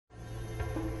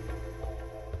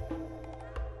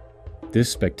This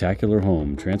spectacular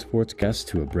home transports guests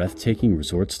to a breathtaking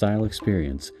resort-style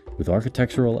experience with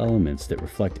architectural elements that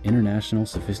reflect international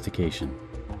sophistication.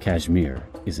 Kashmir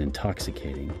is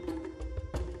intoxicating.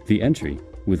 The entry,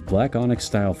 with black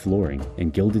onyx-style flooring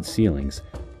and gilded ceilings,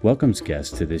 welcomes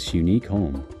guests to this unique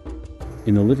home.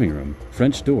 In the living room,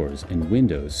 French doors and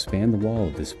windows span the wall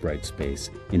of this bright space,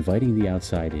 inviting the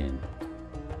outside in.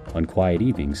 On quiet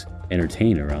evenings,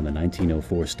 entertain around the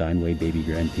 1904 Steinway baby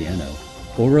grand piano,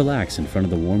 or relax in front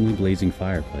of the warmly blazing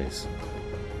fireplace.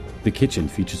 The kitchen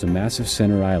features a massive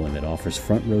center island that offers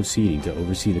front row seating to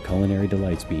oversee the culinary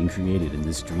delights being created in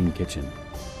this dream kitchen.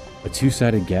 A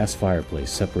two-sided gas fireplace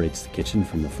separates the kitchen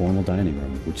from the formal dining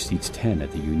room, which seats 10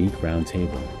 at the unique round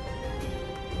table.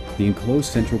 The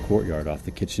enclosed central courtyard off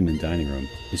the kitchen and dining room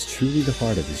is truly the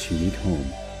heart of this unique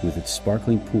home, with its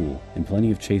sparkling pool and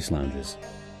plenty of chase lounges.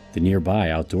 The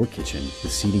nearby outdoor kitchen,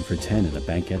 with seating for 10 at a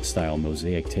banquette-style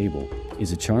mosaic table,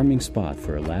 is a charming spot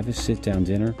for a lavish sit-down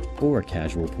dinner or a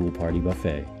casual pool party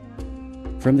buffet.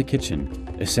 From the kitchen,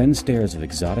 ascend stairs of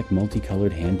exotic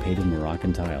multicolored hand-painted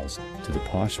Moroccan tiles to the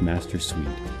posh master suite.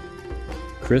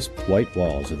 Crisp white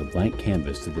walls are the blank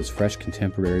canvas to this fresh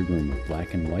contemporary room of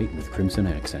black and white with crimson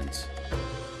accents.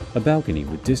 A balcony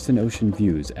with distant ocean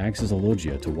views acts as a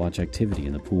loggia to watch activity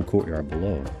in the pool courtyard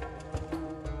below.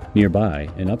 Nearby,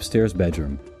 an upstairs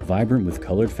bedroom, vibrant with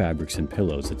colored fabrics and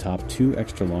pillows atop two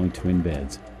extra-long twin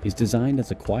beds, is designed as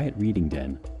a quiet reading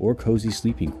den or cozy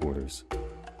sleeping quarters.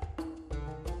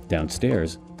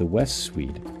 Downstairs, the West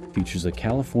Suite features a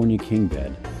California king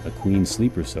bed, a queen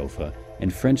sleeper sofa,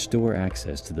 and French door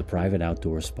access to the private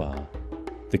outdoor spa.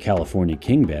 The California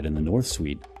king bed in the North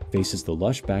Suite faces the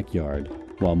lush backyard,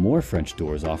 while more French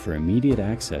doors offer immediate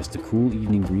access to cool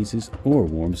evening breezes or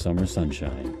warm summer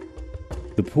sunshine.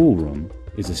 The pool room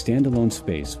is a standalone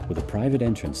space with a private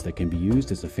entrance that can be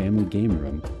used as a family game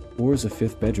room or as a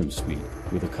fifth bedroom suite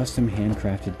with a custom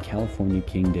handcrafted California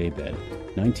king day bed,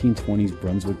 1920s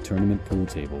Brunswick tournament pool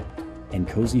table, and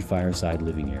cozy fireside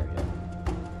living area.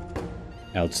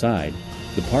 Outside,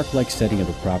 the park-like setting of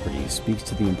the property speaks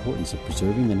to the importance of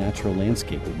preserving the natural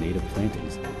landscape with native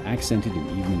plantings, accented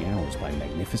in evening hours by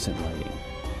magnificent lighting.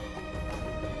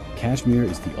 Kashmir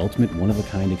is the ultimate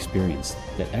one-of-a-kind experience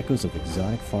that echoes of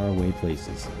exotic faraway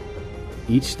places.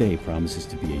 Each stay promises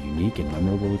to be a unique and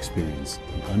memorable experience,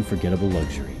 an unforgettable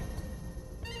luxury.